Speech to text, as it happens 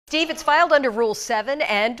Steve, it's filed under Rule 7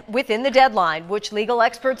 and within the deadline, which legal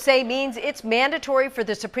experts say means it's mandatory for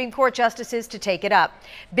the Supreme Court justices to take it up.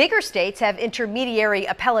 Bigger states have intermediary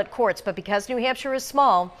appellate courts, but because New Hampshire is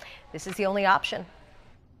small, this is the only option.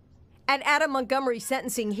 At Adam Montgomery's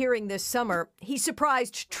sentencing hearing this summer, he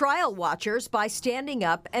surprised trial watchers by standing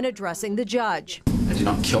up and addressing the judge. I did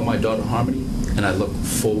not kill my daughter Harmony, and I look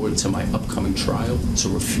forward to my upcoming trial to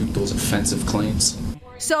refute those offensive claims.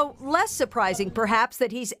 So less surprising, perhaps,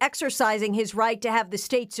 that he's exercising his right to have the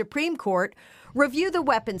state Supreme Court review the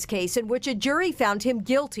weapons case in which a jury found him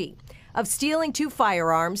guilty of stealing 2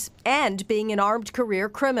 firearms and being an armed career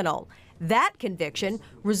criminal. That conviction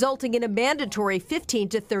resulting in a mandatory 15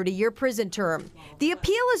 to 30-year prison term. The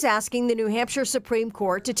appeal is asking the New Hampshire Supreme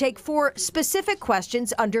Court to take 4 specific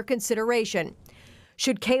questions under consideration.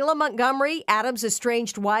 Should Kayla Montgomery, Adam's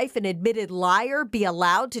estranged wife and admitted liar, be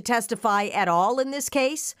allowed to testify at all in this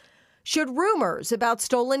case? Should rumors about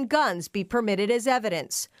stolen guns be permitted as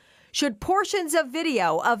evidence? Should portions of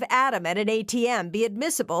video of Adam at an ATM be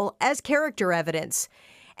admissible as character evidence?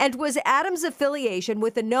 And was Adam's affiliation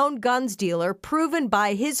with a known guns dealer proven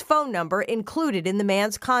by his phone number included in the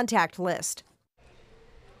man's contact list?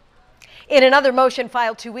 In another motion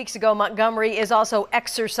filed 2 weeks ago, Montgomery is also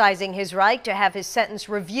exercising his right to have his sentence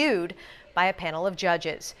reviewed by a panel of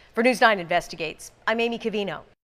judges. For News 9 Investigates, I'm Amy Cavino.